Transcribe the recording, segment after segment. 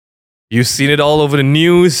You've seen it all over the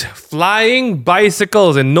news. Flying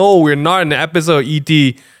bicycles. And no, we're not in the episode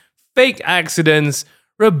E.T. Fake accidents.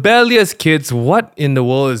 Rebellious kids. What in the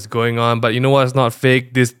world is going on? But you know what? It's not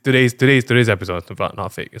fake. Today's episode is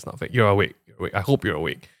not fake. It's not fake. You're awake. I hope you're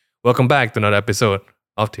awake. Welcome back to another episode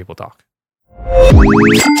of Table Talk.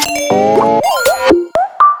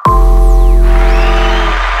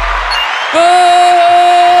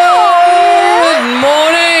 Good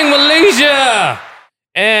morning, Malaysia!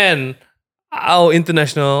 And our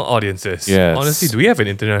international audiences. Yes. Honestly, do we have an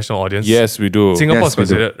international audience? Yes, we do. Singapore's Yes, we do.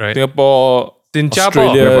 considered, right? Singapore,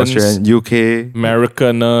 Singapore. Australians, UK.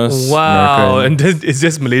 Americaners. Wow. American. And then it's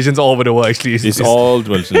just Malaysians all over the world, actually. It's all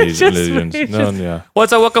just Malaysians. Malaysians. No, yeah.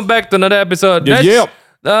 What's up? Welcome back to another episode. Yeah,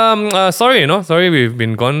 Sorry we've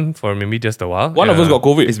been gone for maybe just a while. One of us got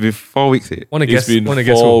COVID. It's been 4 weeks. Wanna It's guess? been Wanna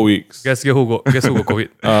guess 4 who? weeks. Guess who got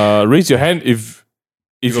COVID? Raise your hand if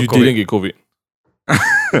you got didn't get COVID.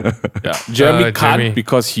 Yeah, Jeremy can't Jeremy.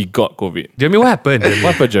 because he got COVID. Jeremy, what happened?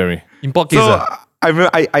 What happened, Jeremy? Import case. So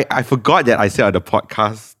I forgot that I said on the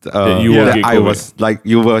podcast That you will that get I COVID. was like,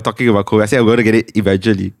 you were talking about COVID. I said I'm going to get it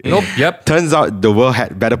eventually. Nope. Yep. Turns out the world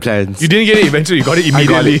had better plans. You didn't get it eventually. You got it I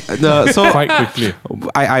got immediately. it. No, so Quite quickly.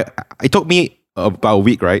 it took me about a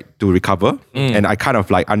week, right, to recover. And I kind of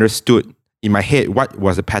like understood in my head what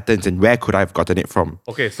was the patterns and where could I have gotten it from.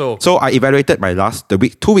 Okay, so So I evaluated my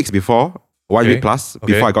 2 weeks before, 1 Okay. week plus,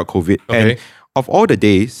 Okay. before I got COVID. Okay. And of all the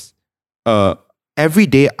days, every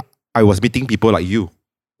day I was meeting people like you.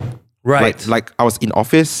 right. Like I was in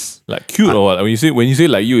office, Like cute or what? When you say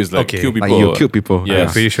like you, it's like Okay. cute people. like you cute people. Yeah. I'm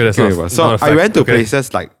pretty sure that's Cute not, people. not So a I fact. went to Okay.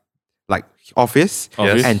 places like office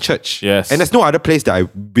Office. and church. Yes. And there's no other place that I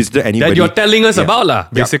visited anybody. that you're telling us Yeah. about, lah.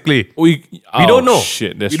 Basically. We don't know.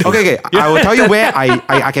 Shit, that's true. Okay. I will tell you where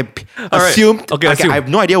I can right. assume. Okay, assume. I have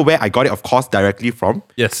no idea where I got it, of course, directly from.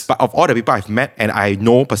 Yes. But of all the people I've met and I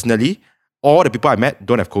know personally, all the people I met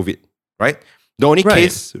don't have COVID, right? The only Right.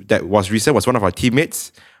 case that was recent was one of our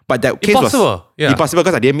teammates, but that case Impossible, was yeah. impossible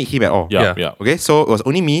because I didn't meet him at all. Yeah, Yeah. yeah. Okay, so it was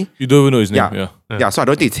only me. You don't even know his name. Yeah. Yeah. So I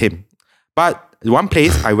don't think it's him. But one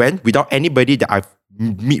place I went without anybody that I've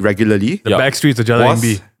meet regularly The Yeah. back streets of Jalan was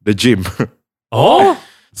B. the gym. Oh?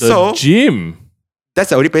 The So gym. that's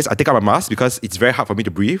the only place I take out my mask because it's very hard for me to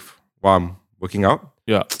breathe while I'm working out.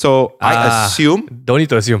 Yeah. So I assume, Don't need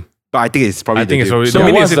to assume. but I think it's probably I think the it's gym. probably- So The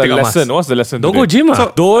minute what's you the take out mask. lesson? What's the lesson? Don't go today? gym, ah.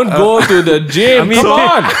 So- Don't go to the gym. I mean- Come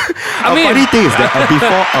on. I mean, A funny thing is that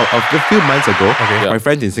before a few months ago, Okay. my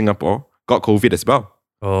friend in Singapore got COVID as well.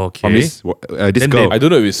 okay. From this Then girl. I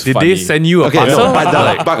don't know if it's Did funny. they send you a Okay, parcel? no,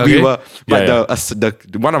 but Okay. we were, but Yeah,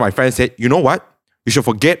 the one of my friends said, you know what? You should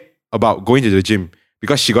forget about going to the gym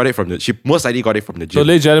because she most likely got it from the So, gym.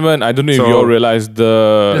 ladies and gentlemen, I don't know if So- you all realize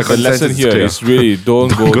the consensus lesson is here clear. is really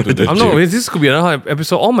don't go to the I'm gym. not. This could be another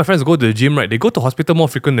episode. All my friends go to the gym, right? They go to hospital more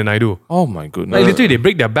frequent than I do. Oh my goodness. Like literally, they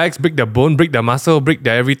break their backs, break their bone, break their muscle, break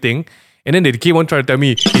their everything, and then they keep on trying to tell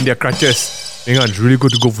me in their crutches, "Hang on, it's really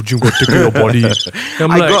good to go for gym, go take care of your body." And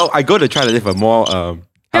I'm like, I go to try to live a more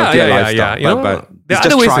healthier lifestyle. You know, but there are it's other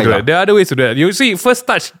just ways to try do lah. it. There are other ways to do it. You see, first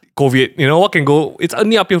touch COVID, you know what can go? It's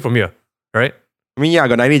only uphill from here, right? I mean, yeah, I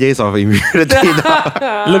got 90 days of immunity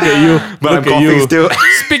now, Look at you. but I'm Look at coughing you. still.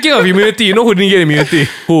 Speaking of immunity, you know who didn't get immunity?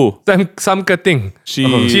 Who? Some Kating. She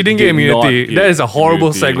She didn't get did not immunity. get That is a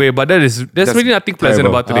horrible immunity. segue, but there's That's really nothing pleasant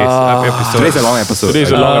terrible. about today's episode. Today's a long episode.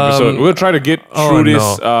 Today's a long episode. We'll try to get through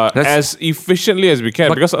this That's- as efficiently as we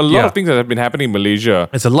can because a lot yeah. of things that have been happening in Malaysia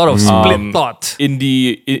It's a lot of split thought. in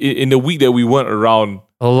the week that we weren't around.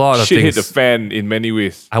 A lot of Shit hit things. the fan in many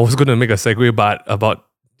ways. I was going to make a segue, but about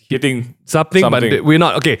Hitting something, but Something. we're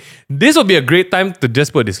not. Okay, this would be a great time to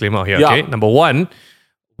just put a disclaimer out here. Yeah. Okay, number one,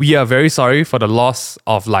 we are very sorry for the loss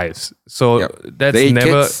of lives. So Yep. that's The 8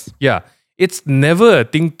 never, kids. it's never a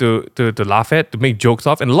thing to laugh at, to make jokes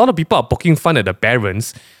of, and a lot of people are poking fun at the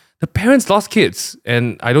parents. The parents lost kids,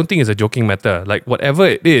 and I don't think it's a joking matter. Like whatever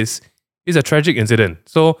it is a tragic incident.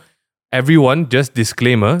 So everyone, just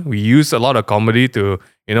disclaimer, we use a lot of comedy to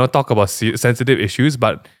talk about sensitive issues,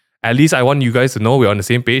 but at least I want you guys to know we're on the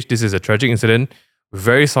same page. This is a tragic incident. We're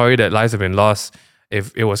very sorry that lives have been lost.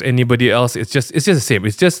 If it was anybody else, it's just the same.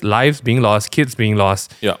 It's just lives being lost, kids being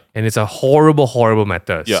lost. Yeah. And it's a horrible, horrible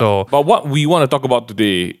matter. Yeah. So but what we want to talk about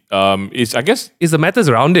today is, I guess, it's the matters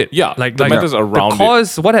around it. Yeah, Like the matters around the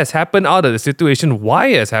cause, what has happened out of the situation, why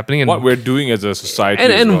it's happening, and what we're doing as a society.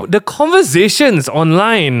 and as well. the conversations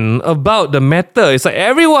online about the matter. It's like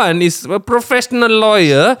everyone is a professional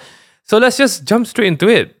lawyer. So let's just jump straight into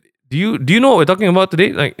it. Do you know what we're talking about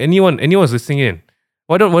today? Like anyone's listening in.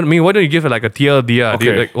 Why don't you give it like a TLDR?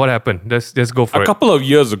 Okay. Like what happened? Let's go for a it. couple of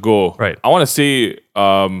years ago, Right. I want to say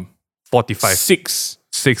 45.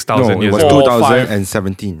 6,000 No, it years was ago.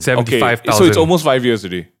 2017. 75,000. So it's almost 5 years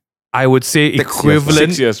today. I would say 6 years. equivalent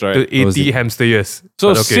 6 years, right? to Was 80 it? hamster years. So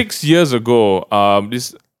But okay. 6 years ago,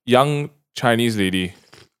 this young Chinese lady,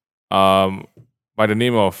 by the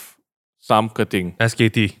name of Sam Keting,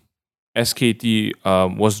 SKT. SKT,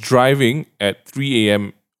 was driving at 3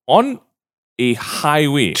 a.m. on a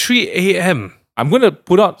highway. 3 a.m. I'm gonna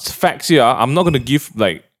put out facts here. I'm not gonna give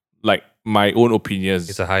like my own opinions.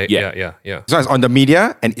 It's a high. yet. Yeah. So it's on the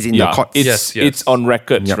media and it's in the courts. It's Yes. it's on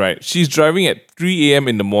records, Yep. right? She's driving at 3 a.m.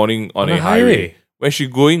 in the morning on a highway. Where's she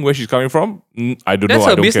going? Where she's coming from? I don't That's know. I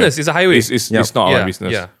her don't business. care. It's a highway. It's not yeah, our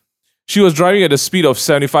business. Yeah. She was driving at a speed of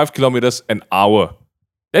 75 kilometers an hour.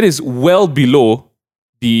 That is well below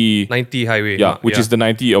the 90 highway. which is the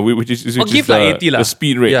 90 or which is I'll give the, like 80 lah. the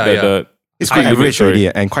speed rate. Yeah, the It's speed quite limit, average sorry. already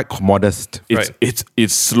and quite modest.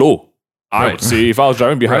 It's slow. I would say if I was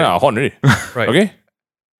driving behind her, I'd horn already. right. Okay.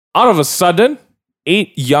 Out of a sudden,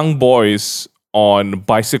 8 young boys on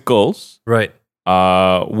bicycles Right.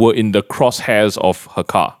 were in the crosshairs of her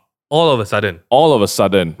car. All of a sudden. All of a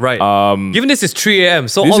sudden. Right. Um, Given this is 3 a.m.,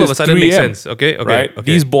 so This all of is a sudden 3 makes a.m., sense. Okay. right? Okay.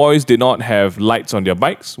 These boys did not have lights on their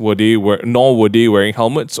bikes. Nor were they wearing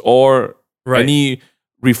helmets or Right. any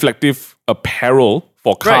reflective apparel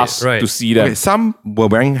for cars right. to see them. Okay, some were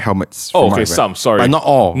wearing helmets. Oh, from what okay, I read. some. Sorry, But not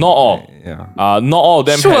all. Not all. Yeah. Not all of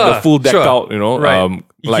them had the Sure, full decked sure. out, Right.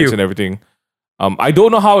 lights EQ. and everything. I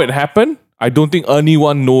don't know how it happened. I don't think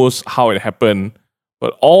anyone knows how it happened.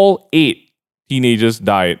 But all 8 teenagers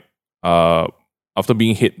died after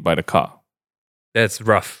being hit by the car. That's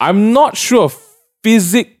rough. I'm not sure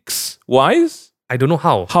physics-wise I don't know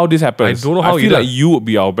how. how this happens. I don't know how I feel either. like you would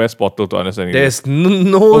be our best portal to understanding this. There's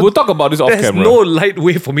no. But we'll talk about this off There's camera. no light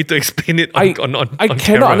way for me to explain it on I on cannot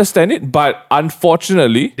camera. understand it, but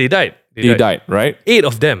unfortunately, They died. they died, right? 8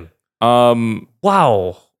 of them.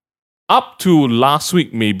 Wow. Up to last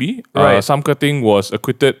week, maybe, Right. Sam Keting was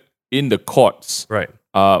acquitted in the courts Right.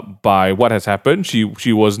 by what has happened.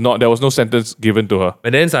 She was not. There was no sentence given to her,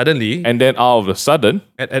 And then suddenly, and then out of the sudden,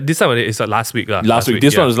 at this time, it's last week. last week.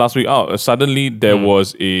 This yeah. one was last week out. Suddenly, there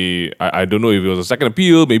was I don't know if it was a second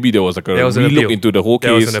appeal. Maybe there was like a There was an relook appeal. into the whole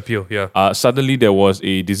There was case. an appeal. Yeah. Suddenly, there was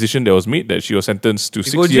a decision that was made that she was sentenced to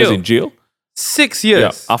go 6 years jail. in jail. 6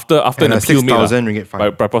 years. After And an a appeal made 6,000 ringgit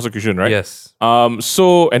fine. by prosecution, right? Yes.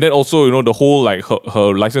 So and then also the whole like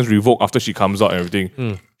her license revoked after she comes out and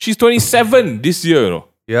everything. She's 27 this year.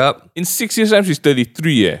 Yep. In 6 years' time, she's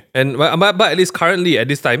 33. Yeah. And but at least currently at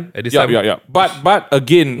this time, Yeah. But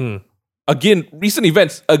again, recent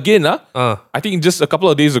events again. I think just a couple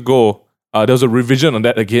of days ago, there was a revision on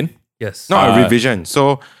that again. Yes. Not a revision.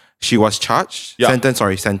 So she was charged, Yeah. sentenced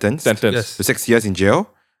Sentence. Yes. to 6 years in jail,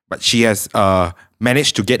 but she has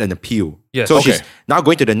managed to get an appeal. Yes. So Okay. she's now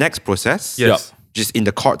going to the next process, Yes. just in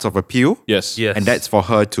the courts of appeal, Yes. Yes. and that's for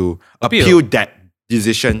her to Appeal. appeal that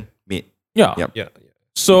decision made. Yeah. Yep. Yeah.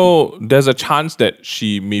 So there's a chance that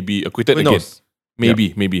she may be acquitted Who again. knows?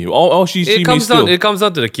 Maybe. Or she It may comes still. down. It comes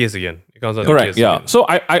down to the case again. It comes down to Correct. the case Yeah. again. So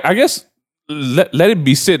I guess let it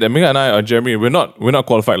be said that Mega and I, Jeremy, we're not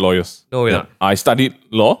qualified lawyers. No, we're not. I studied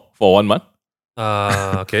law for 1 month,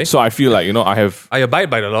 Okay. so I feel like I have I abide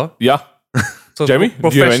by the law. yeah. So Jeremy,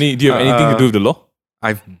 do you have anything to do with the law?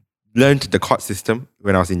 I've learned the court system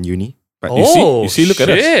when I was in uni, but You see, look at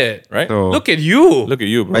us, shit. right? so Look at you. Look at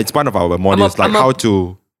you, bro. it's one of our modules, I'm a- how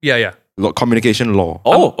to Yeah. communication law.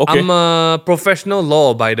 Oh, okay. I'm a professional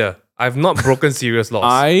law abider. I've not broken serious laws.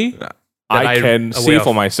 I I'm can aware say of.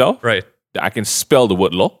 for myself Right. that I can spell the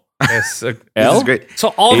word law. Yes. This L. is great.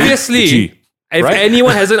 So obviously, G, if right?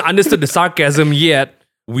 anyone hasn't understood the sarcasm yet,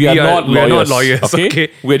 We are not lawyers. Okay. Okay?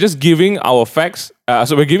 We're just giving our facts.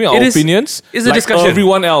 So we're giving our It is- opinions. it's a like discussion.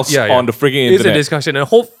 everyone else Yeah, yeah. on the freaking It's a internet. discussion, and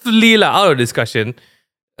hopefully, out of discussion,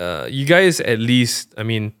 you guys at least, I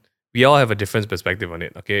mean, we all have a different perspective on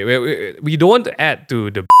it. Okay, we don't want to add to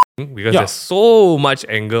the because Yeah. there's so much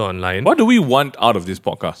anger online. What do we want out of this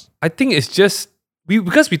podcast? I think it's just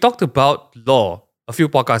because we talked about law a few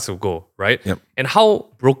podcasts ago, right? Yep. And how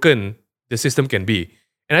broken the system can be.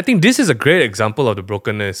 And I think this is a great example of the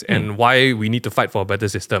brokenness and why we need to fight for a better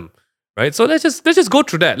system. Right? So let's just go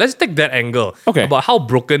through that. Let's take that angle Okay. about how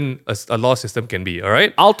broken a law system can be. All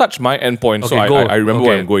right? I'll touch my endpoint so Okay, go. I remember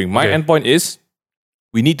where Okay, I'm going. My okay. endpoint is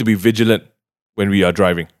we need to be vigilant when we are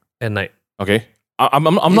driving. At night. Okay? I'm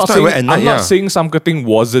not not saying even at night, I'm not yeah. saying Sam Keting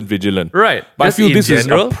wasn't vigilant. Right. But I Just feel in this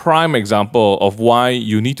general, is a prime example of why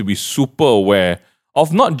you need to be super aware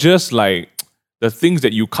of not just like the things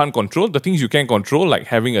that you can't control, the things you can control, like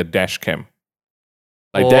having a dash cam.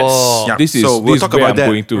 Like Oh. that's Yeah, this is so we'll this is talk where about I'm that.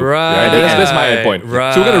 going to. Right. That's my endpoint.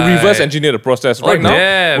 So we're gonna reverse Right. engineer the process Oh, right now.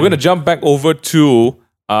 damn. We're gonna jump back over to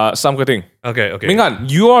Samkating. Okay. Mingan,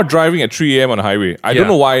 you are driving at 3 a.m. on the highway. I don't Yeah.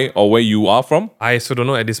 know why or where you are from. I also don't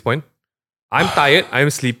know at this point. I'm tired. I'm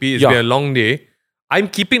sleepy. It's Yeah. been a long day. I'm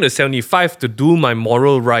keeping the 75 to do my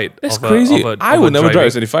moral right. That's of a- crazy. of a- I of a would never drive driving.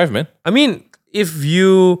 at 75, man. I mean, if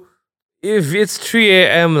it's 3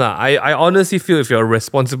 a.m. lah, I honestly feel if you're a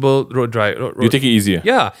responsible road driver, You take it easier.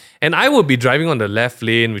 yeah, and I would be driving on the left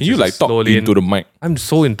lane, which You is like a talk slow lane. into the mic. I'm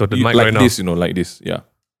so into the You, mic like right this, now. like this. Yeah.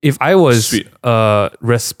 If I was Sweet. a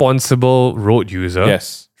responsible road user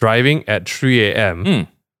Yes. driving at 3 a.m., Hmm.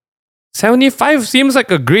 75 seems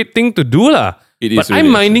like a great thing to do lah. It is. But really I'm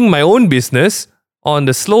is. minding my own business on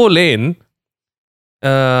the slow lane.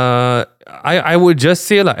 I would just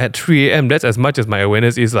say like at 3 a.m. that's as much as my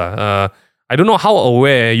awareness is lah. I don't know how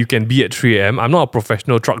aware you can be at 3 a.m. I'm not a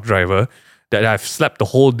professional truck driver that I've slept the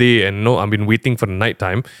whole day and no, I've been waiting for the night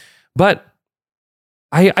time. But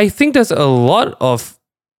I think there's a lot of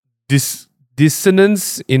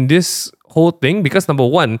dissonance in this whole thing because number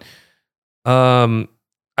one,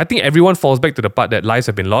 I think everyone falls back to the part that lives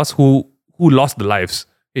have been lost. Who lost the lives?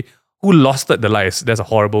 Who lost the lives? That's a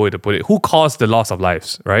horrible way to put it. Who caused the loss of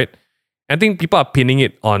lives, right? I think people are pinning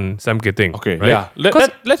it on Sam Keating. Okay, right? yeah. 'Cause-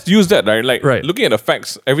 Let's use that, right? Like, Right. looking at the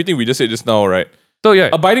facts, everything we just said just now, right? So yeah,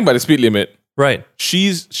 Abiding by the speed limit. right.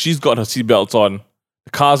 She's got her seatbelts on.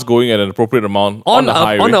 The car's going at an appropriate amount on the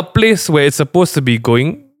highway. on a place where it's supposed to be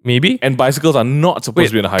going, maybe. and bicycles are not supposed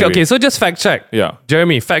to be on the highway. Okay, so just fact check. Yeah.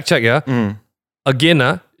 Jeremy, fact check, yeah?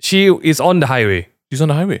 Again, she is on the highway, She's on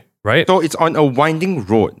the highway. right? So it's on a winding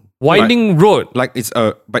road. Winding road. But it's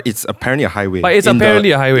apparently a highway. But it's In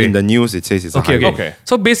apparently a highway. In the news, it says it's a Okay, highway. okay. Okay.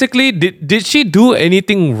 So basically, did she do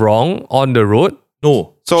anything wrong on the road?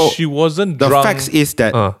 No. So she wasn't The drunk. facts is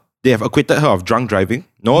that Uh. they have acquitted her of drunk driving.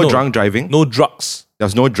 No drunk driving. No drugs.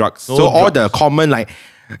 There's no drugs. No so all drugs. the common like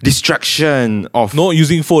distraction of No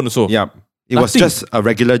using phone also. yeah. It was Nothing. just a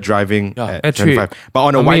regular driving Yeah. at Actually, 25. But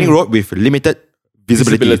on a I winding mean- road with limited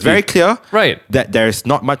visibility, it's Visibility. very clear Right. that there's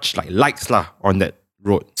not much like lights lah on that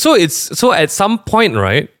road. So at some point,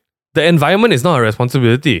 right? The environment is not her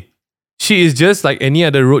responsibility. She is just like any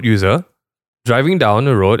other road user, driving down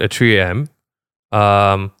the road at 3 a.m.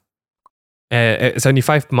 At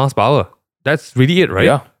 75 miles per hour. That's really it, right?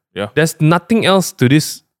 Yeah. Yeah. There's nothing else to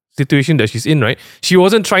this situation that she's in, right? She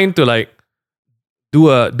wasn't trying to like do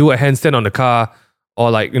a handstand on the car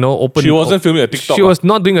or like, open. She wasn't filming a TikTok. She was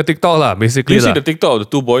not doing a TikTok lah, Do basically. you see lah. the TikTok of the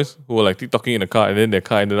two boys who were like TikToking in the car and then their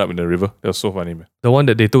car ended up in the river? That was so funny, man. The one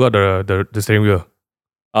that they took out the steering wheel.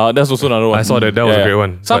 That's also another one. I saw that. That was a great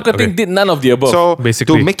one. Sam But, Keating okay. did none of the above. So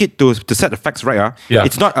basically. to make it to set the facts right, Yeah.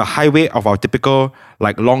 it's not a highway of our typical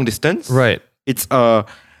like long distance. Right. It's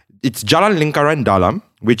Jalan Lingkaran Dalam,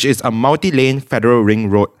 which is a multi-lane federal ring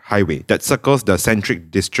road highway that circles the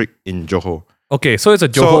Centric district in Johor. Okay, so it's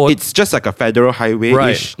a So Johor. it's just like a federal highway,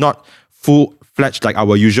 Right. not full-fledged like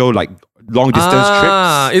our usual like long distance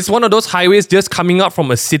trips. It's one of those highways just coming up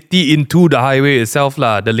from a city into the highway itself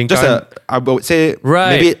lah. The Just Lingkaran. I would say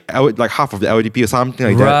Right. maybe like half of the LDP or something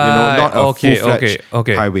like that. Right. Not a Okay, full-fledged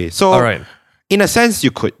okay. highway. So All right. in a sense,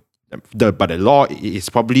 you could. But the law is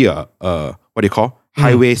probably a what do you call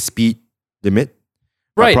highway speed limit.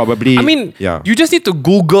 But Right. Probably. I mean, yeah. you just need to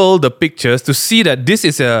Google the pictures to see that this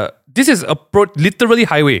is a literally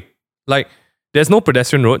highway. Like, there's no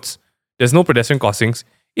pedestrian roads. There's no pedestrian crossings.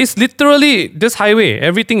 It's literally this highway.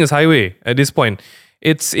 Everything is highway at this point.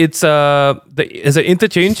 It's there's an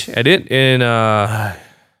interchange at it in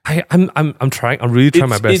I'm trying. I'm really trying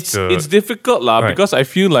my best to. It's difficult lah Right. because I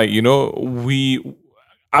feel like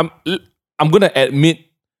I'm gonna admit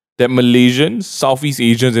that Malaysians, Southeast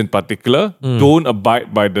Asians in particular, don't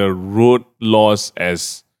abide by the road laws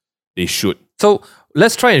as they should. So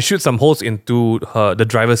let's try and shoot some holes into the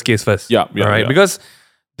driver's case first. Yeah, all right. yeah. Because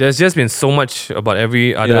there's just been so much about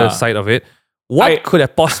every other Yeah. side of it. What could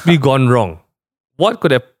have possibly gone wrong? What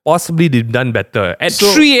could have possibly been done better at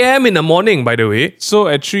 3 a.m. in the morning? By the way, So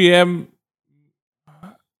at 3 a.m.,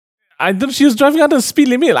 I don't. She was driving under the speed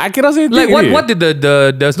limit. I cannot say like anything. what did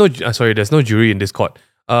there's no jury in this court.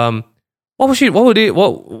 Why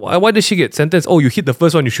did she get sentenced? Oh, you hit the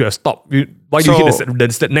first one, you should have stopped. Why do you hit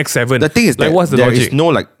the next seven? The thing is like, that what's the there logic? is no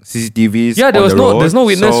like CCTVs. Yeah, there on was the no- road, there's no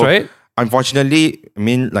witness, so right? Unfortunately, I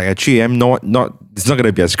mean, like at 3 a.m., it's not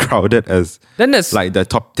gonna be as crowded as Then there's like the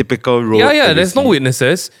typical road. yeah. that you There's no see.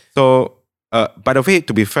 witnesses. So, by the way,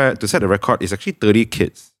 to be fair, to set the record, it's actually 30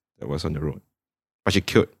 kids that was on the road, but she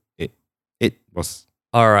killed 8. 8 was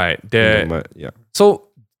All right, there. yeah. So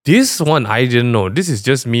this one I didn't know. This is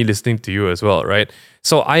just me listening to you as well, right?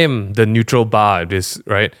 So I am the neutral bar of this,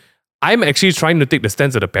 right? I'm actually trying to take the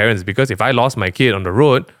stance of the parents because if I lost my kid on the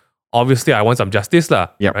road, obviously I want some justice lah,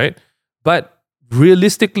 Yep. right? But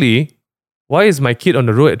realistically, why is my kid on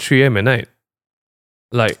the road at 3 a.m. at night?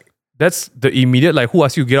 Like, that's the immediate, like, who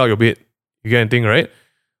asked you to get out of your bed? You get anything, right?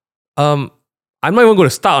 I'm not even going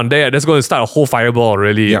to start on that. That's going to start a whole fireball,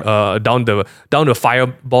 really, down the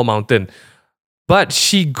fireball mountain. But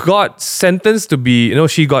she got sentenced to be,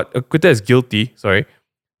 she got acquitted as guilty,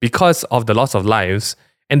 because of the loss of lives.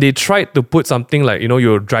 And they tried to put something like,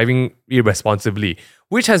 you're driving irresponsibly,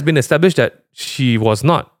 which has been established that she was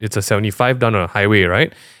not. It's a 75 down a highway,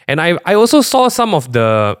 right? And I also saw some of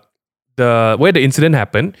the where the incident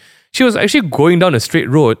happened. She was actually going down a straight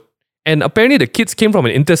road, and apparently the kids came from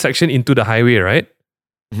an intersection into the highway, right?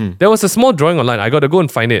 Mm-hmm. There was a small drawing online. I got to go and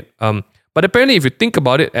find it. But apparently, if you think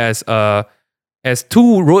about it as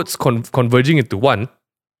two roads converging into one,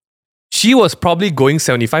 she was probably going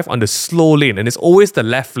 75 on the slow lane, and it's always the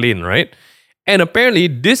left lane, right? And apparently,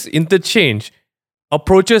 this interchange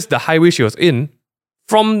approaches the highway she was in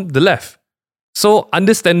from the left. So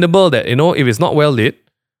understandable that, if it's not well lit,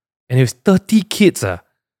 and it's 30 kids, I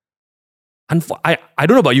don't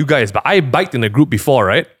know about you guys, but I biked in a group before,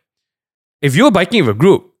 right? If you're biking with a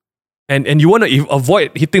group and you want to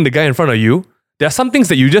avoid hitting the guy in front of you, there are some things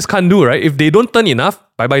that you just can't do, right? If they don't turn enough,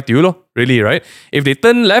 bye-bye to you, really, right? If they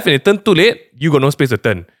turn left and they turn too late, you got no space to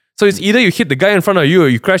turn. So it's either you hit the guy in front of you or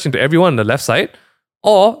you crash into everyone on the left side,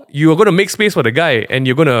 or you're going to make space for the guy and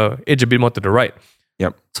you're going to edge a bit more to the right.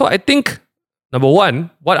 Yep. So I think, number one,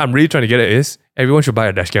 what I'm really trying to get at is everyone should buy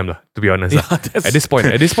a dash cam, to be honest. At this point,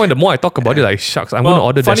 the more I talk about it, like, shucks, I'm going to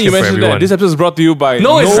order dash Funny cam you for mentioned everyone. that. This episode is brought to you by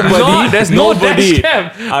No, it's nobody. not. There's no dash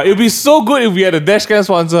cam. It would be so good if we had a dash cam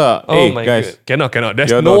sponsor. Oh Hey, my guys. God. Cannot. There's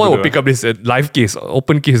You're no not one good, will pick up this live case,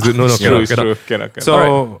 open case. No, It's cannot. true. Cannot.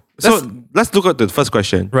 So, let's look at the first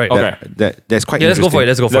question. Right. That's quite Let's interesting. go for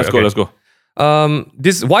it. Let's go.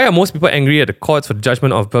 Why are most people angry at the courts for the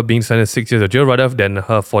judgment of her being sentenced 6 years of jail rather than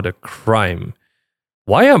her for the crime?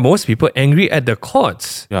 Why are most people angry at the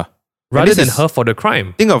courts Yeah. rather this than is- her for the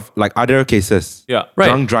crime? Think of like other cases. Yeah. Right.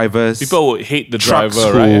 Drunk drivers. People would hate the trucks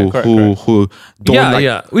driver, right? Yeah, correct. who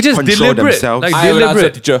don't Which is control deliberate. themselves. Like I have an answer,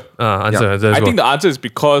 deliberate. teacher. Answer. I think the answer is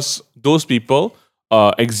because those people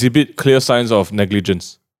exhibit clear signs of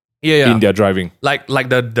negligence in their driving. like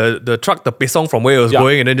the truck, the pesong from where it was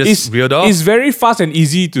going and then just veered off. It's very fast and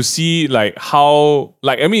easy to see like how,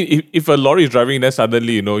 like, I mean, if a lorry is driving, then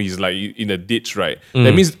suddenly, he's like in a ditch, right?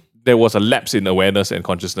 That means there was a lapse in awareness and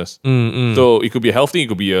consciousness. So it could be a health thing, it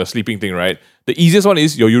could be a sleeping thing, right? The easiest one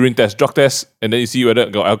is your urine test, drug test, and then you see whether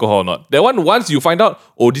it got alcohol or not. That one, once you find out,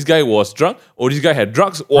 this guy was drunk, this guy had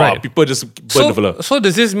drugs, Right. people just burn the fella. So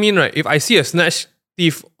does this mean, right, if I see a snatch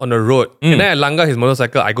thief on the road and then I langgar his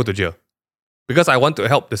motorcycle, I go to jail? Because I want to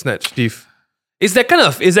help the snatch thief. Is that kind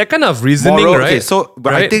of reasoning, moral, right? Okay,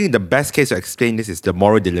 but I Right? think the best case to explain this is the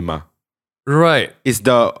moral dilemma. Right.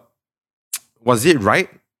 Was it right?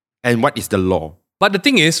 And what is the law? But the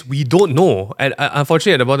thing is, we don't know. And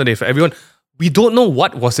unfortunately, at the bottom of the day, for everyone, we don't know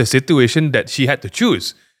what was the situation that she had to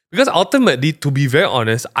choose. Because ultimately, to be very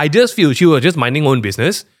honest, I just feel she was just minding her own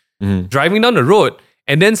business, driving down the road,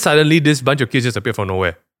 and then suddenly this bunch of kids just appeared from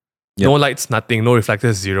nowhere. Yep. No lights, nothing, no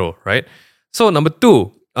reflectors, zero, right? So number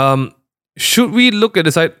two, should we look at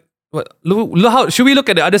the side? How should we look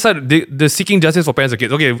at the other side? The seeking justice for parents and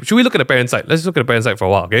kids. Okay, should we look at the parent side? Let's look at the parent side for a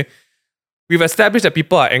while. Okay, we've established that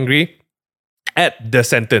people are angry at the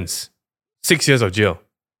sentence, 6 years of jail.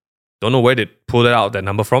 Don't know where they pulled out that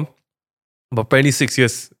number from, but apparently 6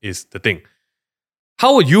 years is the thing.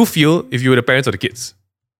 How would you feel if you were the parents of the kids,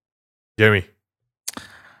 Jeremy?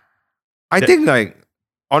 I think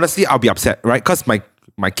honestly, I'll be upset, right? Because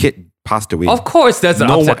my kid passed away. Of course, that's the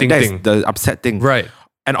upsetting that's thing, the upset thing. right?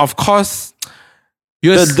 And of course,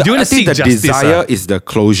 You I want to think seek the justice. desire is the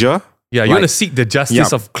closure. Yeah, you want to seek the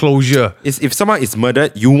justice of closure. If someone is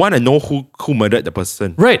murdered, you want to know who murdered the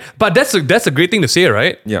person. Right. But that's a great thing to say,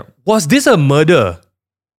 right? Yeah. Was this a murder?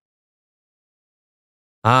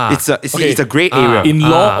 It's a grey area. In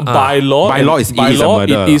law, by law, it is a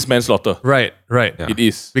murder. it is manslaughter. right. Yeah. It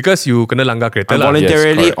is. Because you kena langgar kereta lah.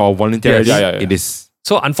 Voluntarily Yes, correct. or voluntarily, Yes. it is.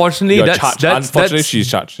 So unfortunately, You're that's charged. that's Unfortunately, that's, she's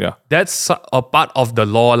charged. Yeah. that's a part of the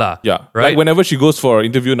law lah. Yeah. Right. Like whenever she goes for an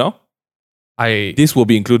interview now, this will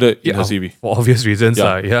be included in her CV. For obvious reasons.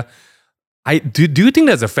 Yeah. Yeah. Do you think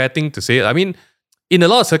that's a fair thing to say? I mean, in a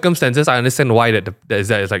lot of circumstances, I understand why that is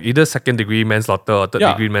like either second degree manslaughter or third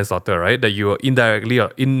degree manslaughter, right? That you are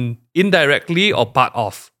indirectly or part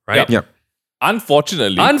of, right? Yeah.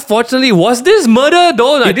 Unfortunately, Was this murder?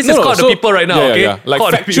 Though, like, this is called the people right now. Okay, Like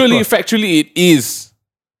Caught the people. factually, it is.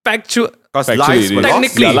 factual. Because Factually, lives it were is. lost.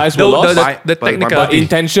 Technically, Yeah, lives were lost. the But- technical. but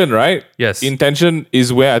Intention, right? Yes. Intention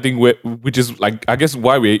is where I think which is like I guess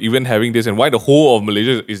why we're even having this and why the whole of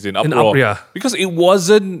Malaysia is in uproar. yeah. Because it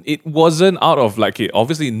wasn't out of like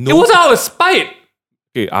obviously no. It was out of spite.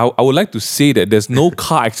 Okay, I would like to say that there's no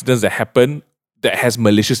car accidents that happen that has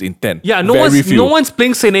malicious intent. Yeah, no Very few. one's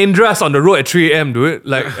playing St. Andreas on the road at 3 a.m. dude.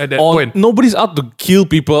 Like at that point. Nobody's out to kill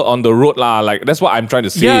people on the road lah. Like that's what I'm trying to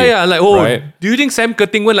say. Yeah, like, oh, right? do you think Sam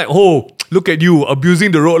Curtin went like, oh, look at you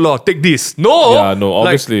abusing the road law, take this? No. Yeah, no, Like,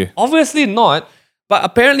 obviously. obviously not. But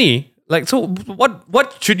apparently, like, so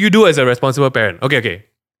what should you do as a responsible parent? Okay.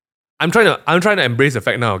 I'm trying to embrace the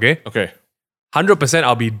fact now, okay? Okay. 100%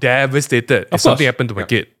 I'll be devastated if something happened to my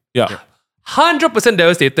kid. Yeah. 100%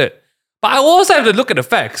 devastated. But I also have to look at the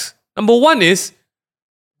facts. Number one is,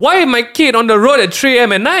 why is my kid on the road at 3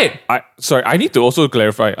 a.m. at night? I need to also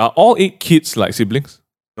clarify. Are all 8 kids like siblings?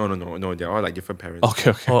 No. They're all like different parents.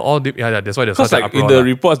 Okay. Yeah, that's why there's Because such an like in uproar the lah.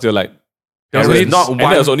 reports, they're like There's There only- was not and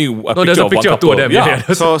one. there's only there's a picture one of two of them.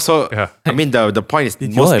 couple. Yeah. So Yeah. I mean the point is y'all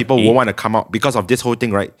most have people 8? won't want to come out because of this whole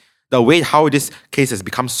thing, right? The way how this case has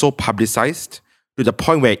become so publicized to the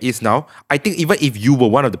point where it is now. I think even if you were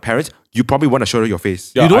one of the parents, you probably want to show your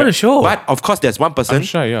face. Yeah, You don't I- want to show. But of course, there's one person I'm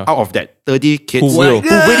sure, yeah. out of that 30 kids Who will. who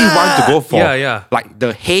really want to go for Yeah. like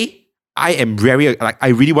the hey, I am very like I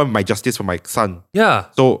really want my justice for my son. Yeah.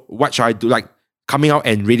 So what should I do? Like coming out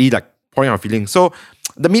and really like pouring out feelings. So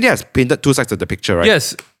the media has painted two sides of the picture, right?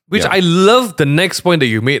 Yes, which Yeah. I love the next point that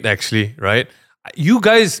you made actually, right? You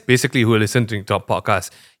guys basically who are listening to our podcast,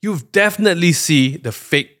 you've definitely see the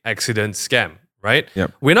fake accident scam, right?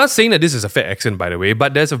 Yep. We're not saying that this is a fake accident, by the way,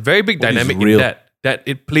 but there's a very big dynamic in real? that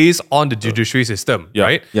it plays on the judiciary system, Yeah.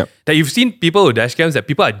 right? Yep. That you've seen people with dash cams that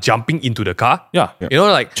people are jumping into the car. Yeah. You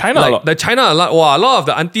know, like China a like lot. The China a lot. Wow, a lot of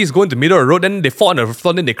the aunties go into the middle of the road, then they fall on the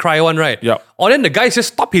floor, then they cry one, right? Yeah. Or then the guys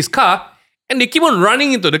just stop his car and they keep on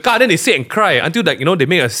running into the car, then they sit and cry until like, they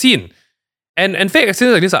make a scene. And fake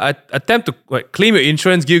accidents like this are attempt to like, claim your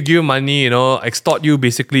insurance, give you money, extort you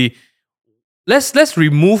basically. Let's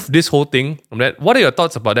remove this whole thing from that. What are your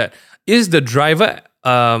thoughts about that? Is the driver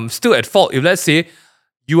still at fault if, let's say,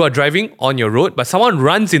 you are driving on your road, but someone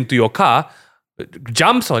runs into your car,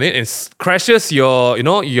 jumps on it and crashes your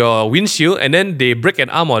windshield, and then they break an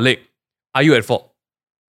arm or leg? Are you at fault?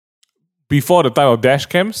 Before the time of dash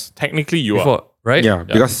cams, technically you are. Before, right? Yeah,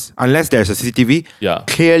 because unless there's a CCTV Yeah.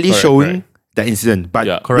 clearly Correct, showing correct. that incident. But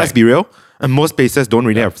Yeah. let's Correct. be real, and most places don't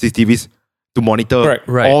really have CCTVs to monitor Correct.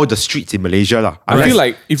 Right. all the streets in Malaysia. lah. I feel Unless-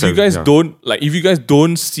 like if so, you guys yeah.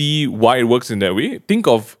 don't see why it works in that way, think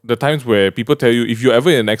of the times where people tell you if you're ever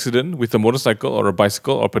in an accident with a motorcycle or a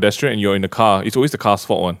bicycle or pedestrian and you're in a car, it's always the car's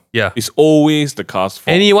fault one. Yeah. It's always the car's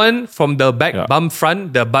fault. Anyone from the back Yeah. bump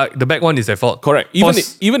front, the back one is at fault. Correct. For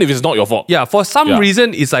Even if it's not your fault. Yeah, for some Yeah.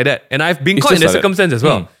 reason it's like that. And I've been It's caught in just that like that. circumstance as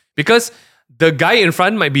well. Mm. Because the guy in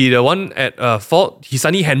front might be the one at fault. He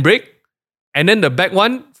suddenly handbrake. And then the back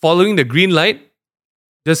one, following the green light,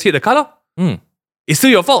 just hit the car. Mm. It's still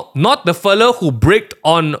your fault. Not the fella who braked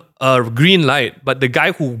on a green light, but the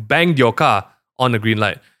guy who banged your car on the green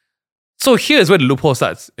light. So here's where the loophole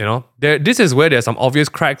starts. This is where there's some obvious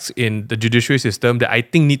cracks in the judiciary system that I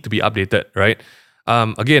think need to be updated, right?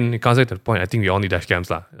 Again, it comes back to the point. I think we all need dash cams,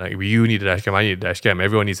 lah. Like you need a dash cam, I need a dash cam,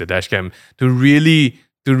 everyone needs a dash cam to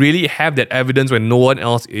really have that evidence when no one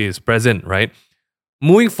else is present, right?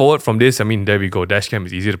 Moving forward from this, I mean, there we go. Dash cam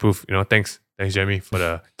is easy to prove. Thanks, Jeremy, for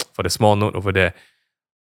the small note over there.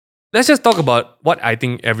 Let's just talk about what I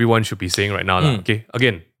think everyone should be saying right now, lah. Okay,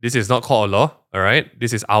 again, this is not court of law. All right,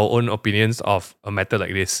 this is our own opinions of a matter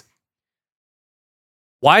like this.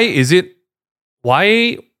 Why is it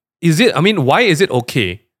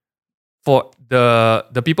okay for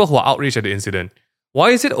the people who are outraged at the incident?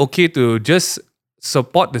 Why is it okay to just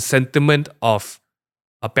support the sentiment of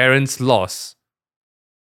a parent's loss?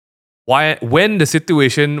 Why, when the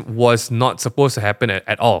situation was not supposed to happen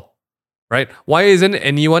at all, right? Why isn't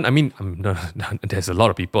anyone? There's a lot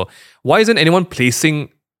of people. Why isn't anyone placing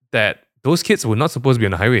that those kids were not supposed to be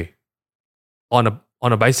on the highway, on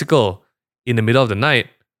a bicycle in the middle of the night,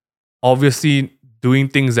 obviously doing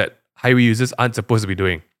things that highway users aren't supposed to be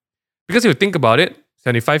doing? Because if you think about it,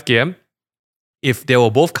 75 km, if there were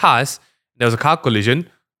both cars, there was a car collision,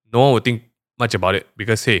 no one would think much about it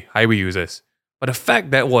because, hey, highway users. But the fact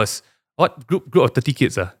that was, what group of 30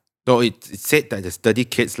 kids? So it said that there's 30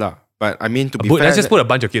 kids lah. But I mean, to be fair, Let's just put a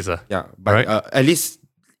bunch of kids. yeah. But Right. at least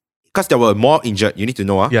because there were more injured, you need to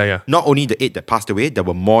know. Yeah. Not only the 8 that passed away, there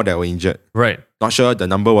were more that were injured. Right. Not sure, the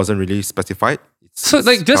number wasn't really specified. So It's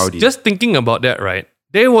like cloudy. just thinking about that, right?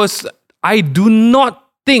 I do not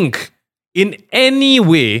think in any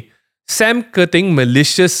way Sam Kerting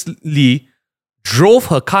maliciously drove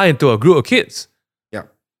her car into a group of kids. Yeah.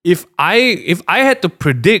 If I had to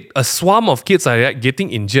predict a swarm of kids like that getting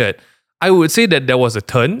injured, I would say that there was a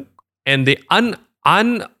turn and they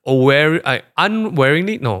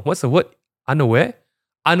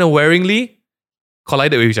unawareingly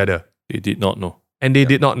collided with each other. They did not know. And they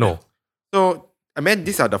did not know. So I mean,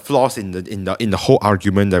 these are the flaws in the whole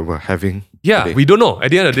argument that we're having. Yeah, today. we don't know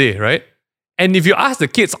at the end of the day, right? And if you ask the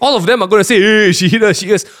kids, all of them are going to say, hey, she hit her. She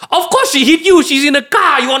goes, of course she hit you. She's in a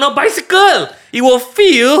car. You on a bicycle. It will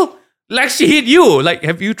feel like she hit you. Like,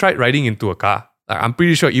 have you tried riding into a car? Like, I'm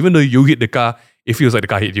pretty sure even though you hit the car, it feels like the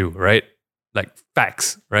car hit you, right? Like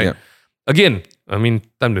facts, right? Yeah. Again, I mean,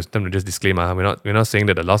 time to just disclaim. We're not saying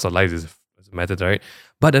that the loss of lives is a matter, right?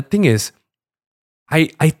 But the thing is, I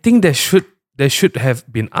think there should have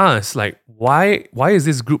been asked, like, why is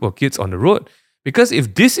this group of kids on the road? Because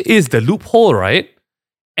if this is the loophole, right,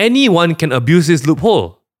 anyone can abuse this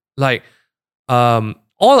loophole. Like,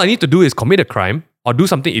 all I need to do is commit a crime or do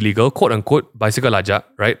something illegal, quote unquote, bicycle lajak,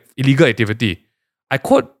 right? Illegal activity.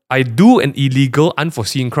 I do an illegal,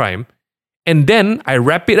 unforeseen crime, and then I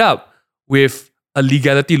wrap it up with a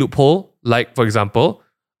legality loophole, like, for example,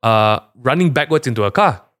 running backwards into a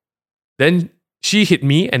car. Then she hit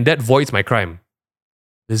me and that voids my crime.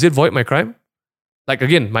 Does it void my crime? Like,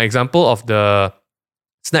 again, my example of the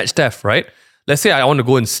snatch theft, right? Let's say I want to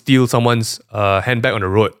go and steal someone's handbag on the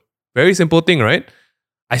road. Very simple thing, right?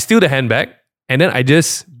 I steal the handbag and then I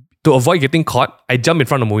just, to avoid getting caught, I jump in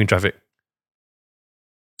front of moving traffic.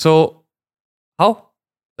 So, how?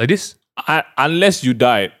 Like this? Unless you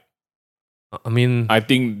died, I mean, I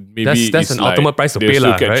think maybe that's it's an like ultimate price to they'll pay,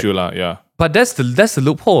 still lah, catch right? you, lah, yeah. But that's the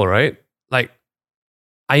loophole, right? Like,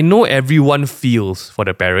 I know everyone feels for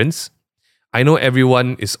the parents. I know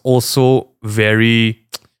everyone is also very,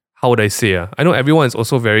 how would I say? I know everyone is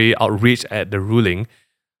also very outraged at the ruling.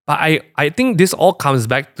 But I think this all comes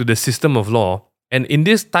back to the system of law. And in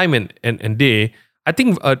this time and day, I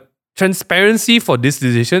think transparency for these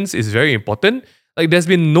decisions is very important. Like, there's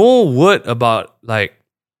been no word about, like,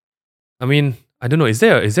 I mean, I don't know, is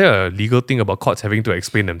there a legal thing about courts having to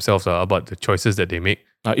explain themselves about the choices that they make?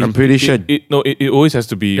 I'm pretty sure It always has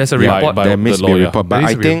to be There's a by report. the there needs to law, be a yeah. report. But There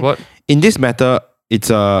I needs to be a think report. in this matter,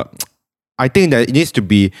 I think that it needs to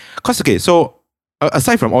be, because okay, so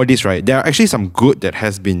aside from all this, right, there are actually some good that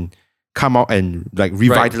has been come out and like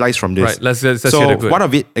revitalized from this. Right, let's hear So the good. one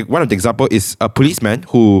of the example is a policeman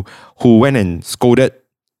who went and scolded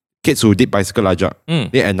kids who did bicycle lajak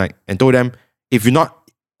late at night and told them, if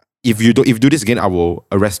you do this again, I will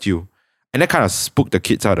arrest you. And that kind of spooked the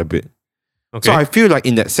kids out a bit. Okay. So I feel like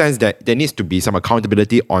in that sense that there needs to be some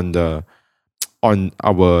accountability on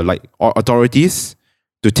our like authorities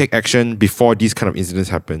to take action before these kind of incidents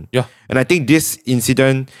happen. Yeah. And I think this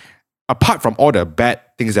incident, apart from all the bad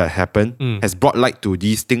things that happen, has brought light to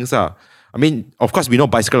these things. I mean, of course, we know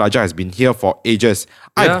bicycle lajak has been here for ages.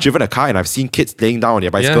 Yeah. I've driven a car and I've seen kids laying down on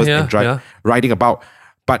their bicycles and riding about.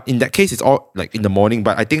 But in that case, it's all like in the morning.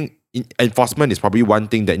 But I think enforcement is probably one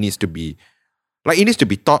thing that needs to be, like, it needs to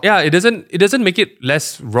be taught. Yeah, it doesn't make it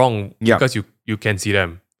less wrong because you can see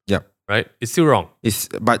them. Yeah. Right? It's still wrong.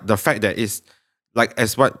 But the fact that it's like,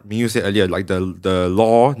 as what Miyu said earlier, like the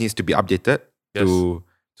law needs to be updated to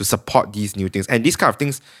support these new things. And these kind of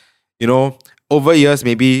things, over years,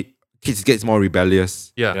 maybe kids get more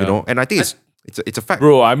rebellious. Yeah. And I think it's a fact.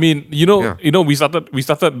 Bro, I mean, we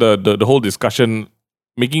started the whole discussion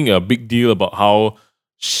making a big deal about how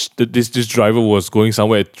this driver was going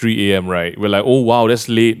somewhere at 3 a.m., right? We're like, oh wow, that's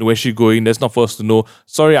late. Where's she going? That's not for us to know.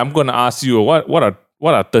 Sorry, I'm gonna ask you, what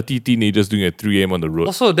are 30 teenagers doing at 3 a.m. on the road?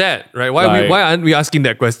 Also that, right? Why aren't we asking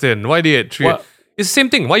that question? Why they at 3 a.m.? It's the same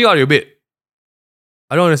thing. Why you out of your bed?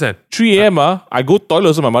 I don't understand. 3 a.m. I go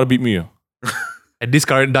toilet so my mother beat me. At this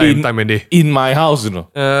current time and day. In my house,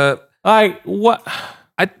 Like, what?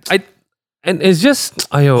 And it's just,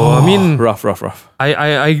 I mean, rough.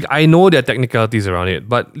 I know there are technicalities around it,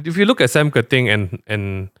 but if you look at Sam Kerting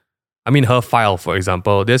and I mean her file, for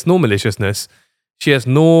example, there's no maliciousness. She has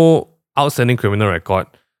no outstanding criminal record.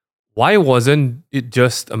 Why wasn't it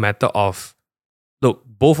just a matter of, look,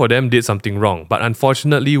 both of them did something wrong, but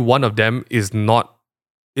unfortunately one of them is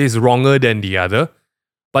wronger than the other,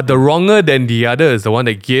 but the wronger than the other is the one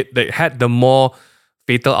that had the more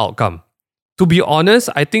fatal outcome. To be honest,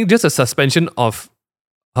 I think just a suspension of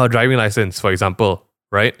her driving license, for example,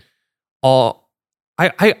 right? Or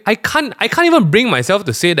I can't even bring myself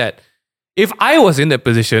to say that if I was in that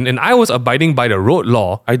position and I was abiding by the road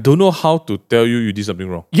law, I don't know how to tell you did something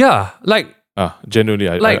wrong. yeah, like, Genuinely,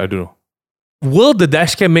 I don't know. will the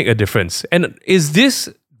dash cam make a difference? And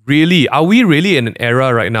are we really in an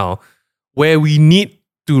era right now where we need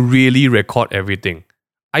to really record everything.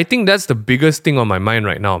 I think that's the biggest thing on my mind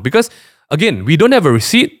right now. Because again, we don't have a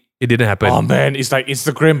receipt. It didn't happen. Oh man, it's like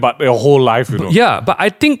Instagram, but your whole life, you know. Yeah, but I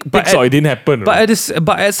think... It didn't happen.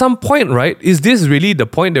 But at some point, right, is this really the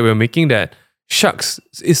point that we're making that, shucks,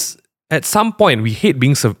 is at some point we hate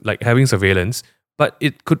being having surveillance, but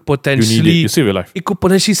it could potentially... You need it. You save your life. It could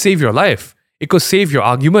potentially save your life. It could save your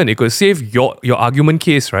argument. It could save your argument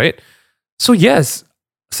case, right? So yes,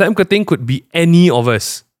 Sam Keting could be any of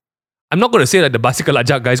us. I'm not going to say that the Basikal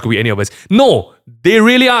Lajak guys could be any of us. No, they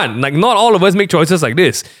really aren't. Like, not all of us make choices like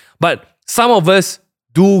this. But some of us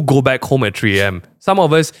do go back home at 3 a.m. Some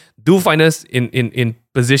of us do find us in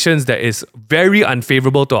positions that is very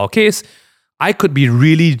unfavorable to our case. I could be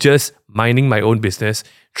really just minding my own business,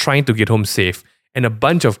 trying to get home safe, and a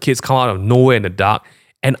bunch of kids come out of nowhere in the dark,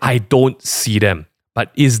 and I don't see them.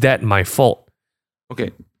 But is that my fault?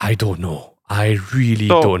 Okay. I don't know. I really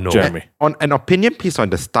don't know. Jeremy. On an opinion piece on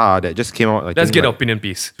the Star that just came out, Let's get an opinion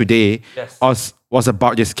piece. today, Yes. was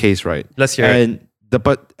about this case, right? Let's hear it.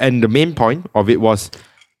 And the main point of it was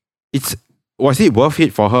it worth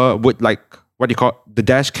it for her? Would the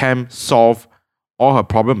dash cam solve all her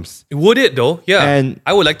problems? Would it though? Yeah. And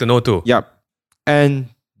I would like to know too. yeah, and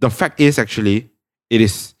the fact is actually it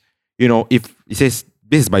is, if it says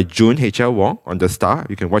this is by June HL Wong on the Star,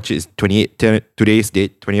 you can watch it. It's today's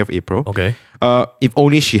date, 20th of April. Okay. If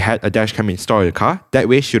only she had a dash cam installed in the car, that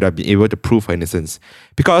way she would have been able to prove her innocence.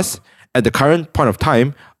 Because at the current point of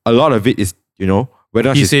time, a lot of it is,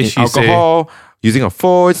 whether she's in alcohol, using a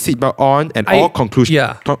phone, seatbelt on, and all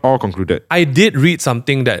concluded. I did read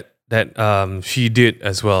something that she did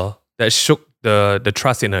as well that shook the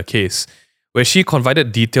trust in her case, where she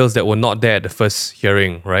confided details that were not there at the first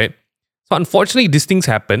hearing, right? So unfortunately, these things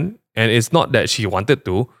happen, and it's not that she wanted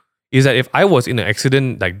to. Is that if I was in an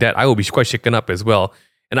accident like that, I would be quite shaken up as well,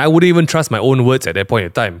 and I wouldn't even trust my own words at that point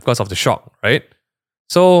in time because of the shock, right?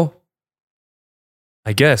 So,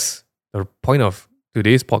 I guess the point of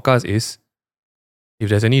today's podcast is, if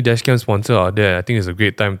there's any dashcam sponsor out there, I think it's a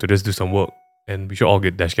great time to just do some work, and we should all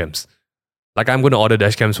get dashcams. Like, I'm going to order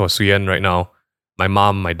dashcams for Suyen right now. My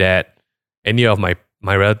mom, my dad, any of my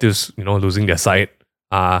relatives, losing their sight.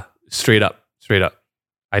 Straight up.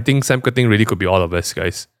 I think Sam Keting really could be all of us,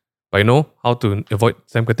 guys. But you know how to avoid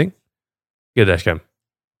Sam Keting? Get a dashcam.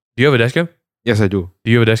 Do you have a dashcam? Yes, I do.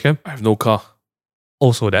 Do you have a dashcam? I have no car.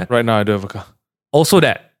 Also that. Right now, I don't have a car. Also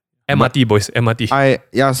that. MRT, boys.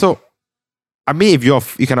 MRT. So I mean, if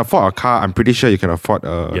you can afford a car, I'm pretty sure you can afford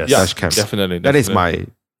a dash cam. Definitely. That's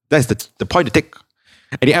the point to take.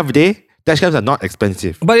 At the end of the day, dash cams are not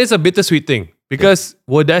expensive. But it's a bittersweet thing. Because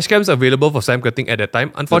were dashcams available for Sam Keting at that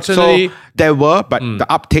time? Unfortunately, so there were, but the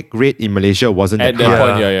uptake rate in Malaysia wasn't At that that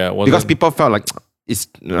high. point, Because people felt like it's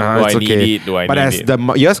I okay. need it? Do I but need as it?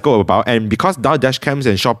 the years go about, and because now dash cams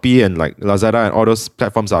and Shopee and like Lazada and all those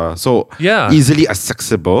platforms are so easily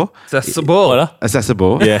accessible, Yes.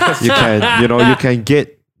 you can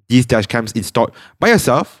get these dash cams installed by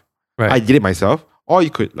yourself. Right. I did it myself, or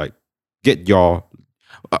you could get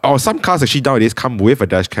or some cars actually nowadays come with a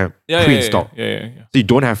dash cam pre-installed. Yeah. So you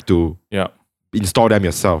don't have to install them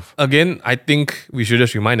yourself. Again, I think we should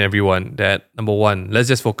just remind everyone that, number one, let's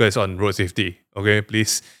just focus on road safety. Okay,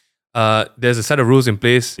 please. There's a set of rules in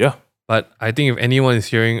place. Yeah. But I think if anyone is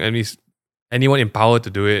hearing, at least anyone empowered to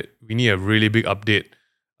do it, we need a really big update.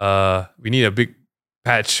 We need a big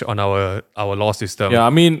patch on our law system. Yeah,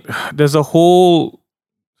 I mean, there's a whole...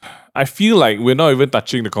 I feel like we're not even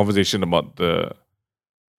touching the conversation about the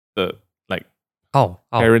How?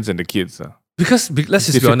 parents and the kids. Because let's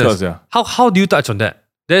just be honest. Yeah. How do you touch on that?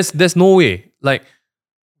 There's no way. Like,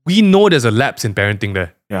 we know there's a lapse in parenting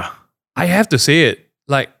there. Yeah. I have to say it.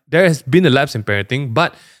 Like, there has been a lapse in parenting,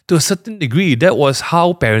 but to a certain degree, that was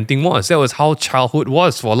how parenting was. That was how childhood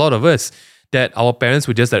was for a lot of us. That our parents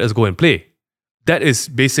would just let us go and play. That is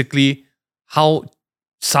basically how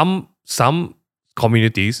some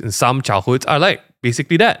communities and some childhoods are like.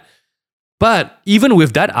 Basically that. But even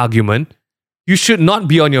with that argument, you should not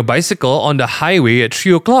be on your bicycle on the highway at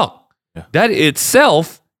 3 o'clock. Yeah. That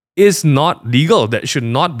itself is not legal. That should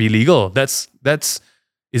not be legal. Is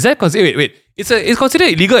that considered? Wait. It's considered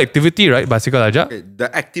illegal activity, right? Bicycle lajak.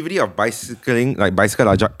 The activity of bicycling, like bicycle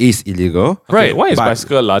lajak, is illegal. Right. Why is But-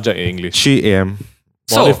 bicycle lajak in English? 3 a.m.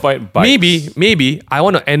 So Modified bikes. maybe I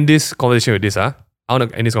want to end this conversation with this. I want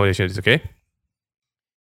to end this conversation with this. Okay.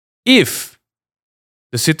 If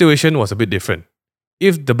the situation was a bit different,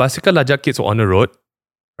 if the bicycle lajak kids were on the road,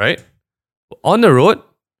 right? On the road,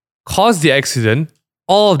 caused the accident,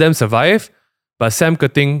 all of them survive, but Sam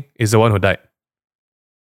Keting is the one who died.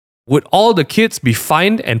 Would all the kids be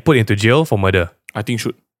fined and put into jail for murder? I think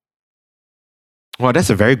should. Wow, that's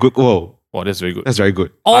a very good. Whoa, Wow, that's very good. that's very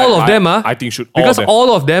good. All of them, I think should because all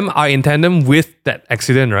all of them are in tandem with that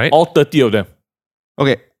accident, right? all 30 of them.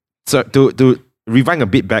 Okay, so to rewind a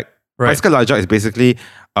bit back, Right. bicycle lajak is basically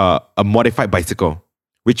a modified bicycle,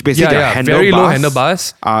 which basically the handlebars, very low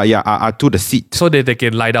handlebars, are to the seat, so that they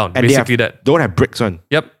can lie down. and Basically, they that. don't have brakes on.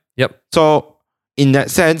 Yep. So in that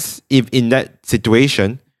sense, if in that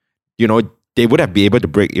situation, they would have been able to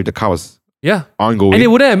brake if the car was Yeah. ongoing. And it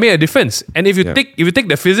wouldn't have made a difference. And if you Yeah. take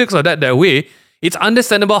the physics of that way, it's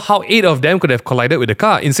understandable how 8 of them could have collided with the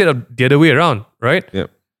car instead of the other way around, right? Yeah.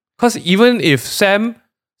 Because even if Sam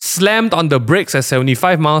slammed on the brakes at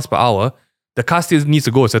 75 miles per hour, the car still needs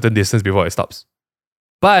to go a certain distance before it stops.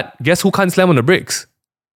 But guess who can't slam on the brakes?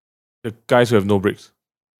 The guys who have no brakes.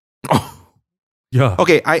 Yeah.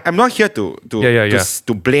 Okay, I'm not here to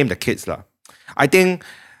to blame the kids lah. I think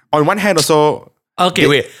on one hand also, Okay,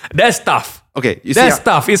 wait. That's tough. okay, you That's see,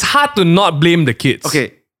 tough. It's hard to not blame the kids.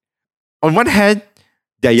 okay, on one hand,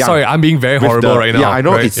 they're young. Sorry, I'm being very with horrible right now. Yeah, I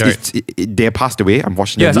know Right, right. they passed away,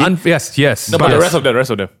 unfortunately. yes. No, but the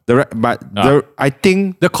rest of them. I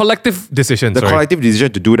think the collective decision. the sorry. collective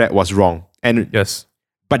decision to do that was wrong, and Yes.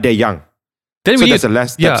 but they're young, Then so we there's need, a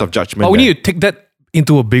less depth of judgment. But we there. need to take that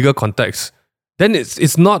into a bigger context. Then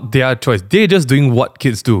it's not their choice. They're just doing what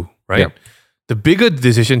kids do, right? Yeah. The bigger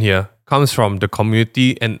decision here comes from the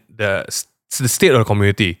community and the state of the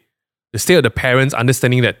community, the state of the parents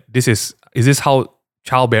understanding that is this how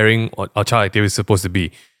childbearing or child activity is supposed to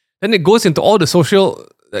be. Then it goes into all the social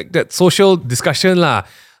discussion lah.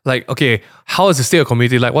 Like, okay, how is the state of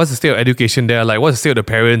community like? What's the state of education there? Like, what's the state of the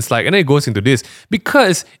parents like? And then it goes into this.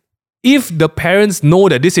 Because if the parents know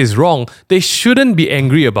that this is wrong, they shouldn't be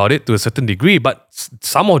angry about it to a certain degree, but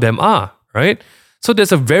some of them are, right? So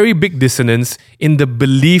there's a very big dissonance in the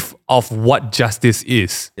belief of what justice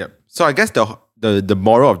is. Yep. So I guess the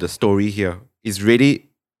moral of the story here is really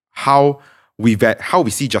how we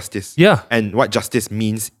see justice. Yeah. And what justice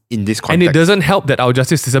means in this context. And it doesn't help that our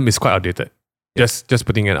justice system is quite outdated. Just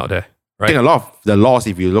putting it out there. I think a lot of the laws,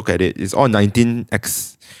 if you look at it, is all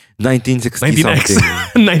 1960 something.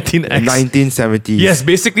 19X. 1970s. Yes,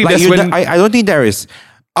 basically Like that's when... I don't think there is,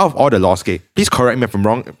 out of all the laws, okay, please correct me if I'm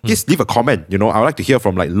wrong. Please leave a comment. I would like to hear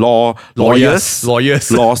from like lawyers, law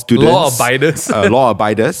students, law abiders, law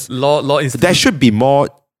abiders. law institute. There should be more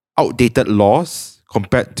outdated laws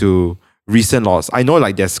compared to recent laws. I know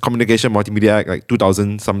like there's Communication Multimedia Act like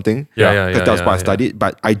 2000 something. Because that's what I studied.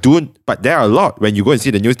 But but there are a lot. When you go and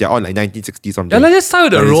see the news, they're all like 1960 something. Yeah, let's just start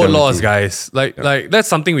with the road 1970. laws, guys. Like that's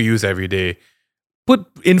something we use every day.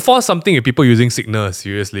 Enforce something with people using signals,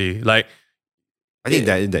 seriously. Like, I think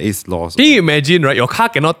there is laws. can you imagine, right? Your car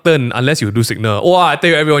cannot turn unless you do signal. Oh, I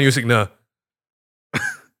tell you, everyone use signal.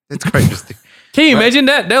 That's quite interesting. Can you imagine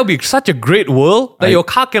that? That would be such a great world that your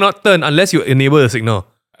car cannot turn unless you enable the signal.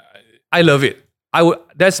 I love it.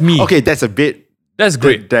 That's me. Okay, that's a bit. That's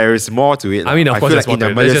great. There is more to it. I mean, of course, feel there's like in more to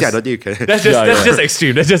it. emergency, That's I don't think you can. That's just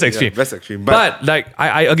extreme. That's just extreme. That's extreme. But like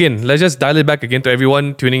I again, let's just dial it back again to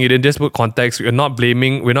everyone tuning it in. Just put context. I'm not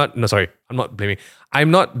blaming.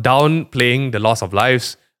 I'm not downplaying the loss of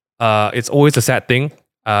lives. It's always a sad thing.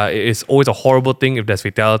 It's always a horrible thing if there's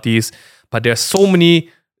fatalities. But there's so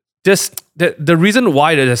many. Just the reason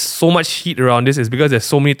why there's so much heat around this is because there's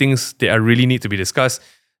so many things that really need to be discussed.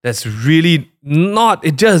 That's really not.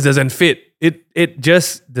 It just doesn't fit. It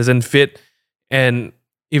just doesn't fit. And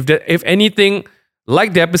if anything,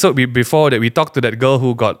 like the episode before that we talked to that girl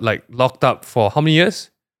who got like locked up for how many years?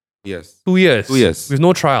 Yes. 2 years. 2 years. With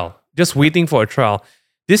no trial. Just waiting for a trial.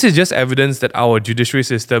 This is just evidence that our judiciary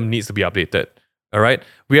system needs to be updated. All right?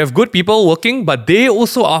 We have good people working, but they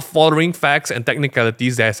also are following facts and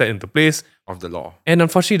technicalities that are set into place. Of the law. And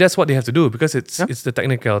unfortunately, that's what they have to do because it's the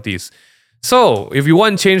technicalities. So, if you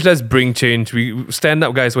want change, let's bring change. We stand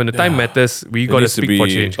up, guys. When the time matters, we got to speak for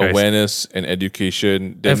change, guys. Awareness and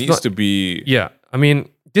education. There needs to be... Yeah. I mean,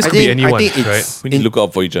 this could think- be anyone, I think right? it's- We need to look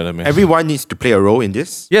out for each other, man. Everyone needs to play a role in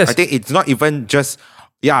this. Yes. I think it's not even just,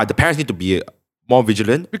 the parents need to be more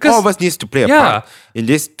vigilant. Because- all of us needs to play a part in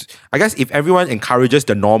this. I guess if everyone encourages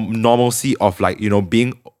the normalcy of like,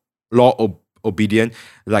 being law obedient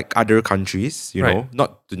like other countries, you know,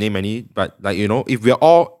 not to name any, but like, if we're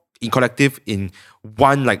all in collective in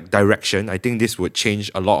one like direction, I think this would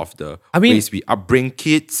change a lot of the ways we upbring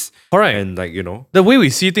kids. Correct. And like, The way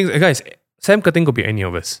we see things, guys, Sam Cutting could be any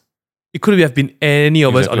of us. It could have been any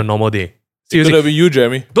of us on a normal day. It could Seriously. have been you,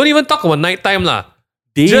 Jeremy. Don't even talk about nighttime lah.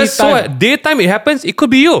 Just so at daytime it happens, it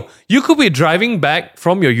could be you. You could be driving back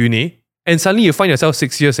from your uni and suddenly you find yourself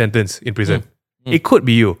 6 years sentence in prison. It could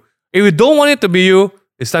be you. If you don't want it to be you,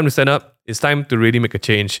 it's time to stand up. It's time to really make a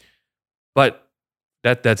change. But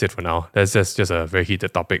that's it for now. That's just a very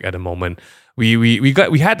heated topic at the moment. We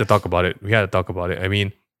had to talk about it. We had to talk about it. I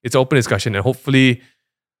mean, it's an open discussion, and hopefully,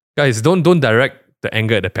 guys, don't direct the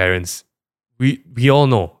anger at the parents. We all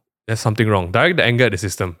know there's something wrong. Direct the anger at the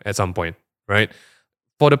system at some point, right?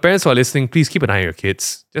 For the parents who are listening, please keep an eye on your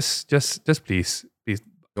kids. Just please.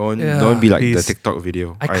 Don't be like please. the TikTok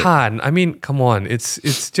video. I can't. I mean, come on.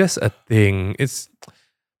 It's just a thing.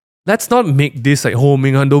 Let's not make this like, oh,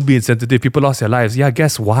 Ming Han, don't be insensitive. People lost their lives. Yeah,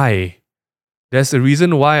 guess why? There's a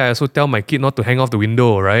reason why I also tell my kid not to hang off the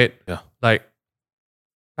window, right? Yeah. Like,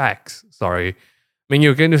 facts. Sorry. I mean,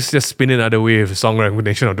 you can just spin it another way with song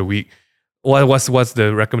recommendation of the week. What's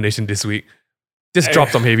the recommendation this week? Just drop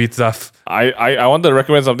some heavy stuff. I want to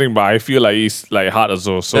recommend something, but I feel like it's like hard as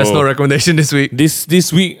well. So there's no recommendation this week.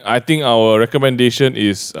 This week, I think our recommendation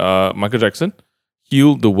is Michael Jackson,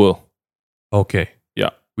 Heal the World. Okay. Yeah.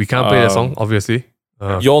 We can't play that song, obviously.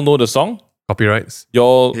 Y'all know the song? Copyrights.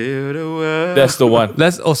 Y'all. Heal the world. That's the one.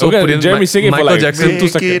 Let's also put in Jeremy sing it for Michael like Jackson. 2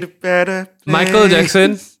 seconds. Michael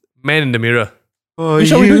Jackson, Man in the Mirror.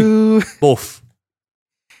 Which are we doing? Both.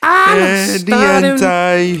 And the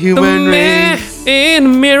anti-human race. In the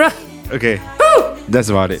mirror. Okay. That's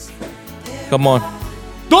about it. Come on.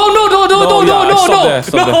 No.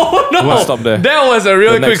 Stop there. That was a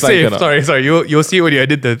real The quick next line save. cannot. Sorry. You'll see when you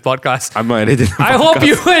edit the podcast. I'm not editing. I hope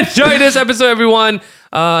you enjoyed this episode, everyone.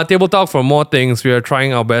 Table Talk for more things. We are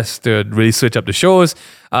trying our best to really switch up the shows.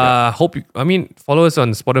 Follow us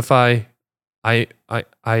on Spotify,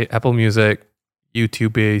 Apple Music,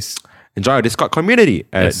 YouTube base. Enjoy our Discord community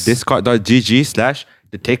at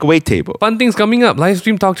discord.gg/the takeaway table. Fun things coming up. Live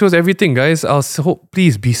stream talk shows, everything, guys.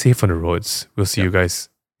 Please be safe on the roads. We'll see you guys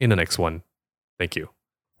in the next one. Thank you.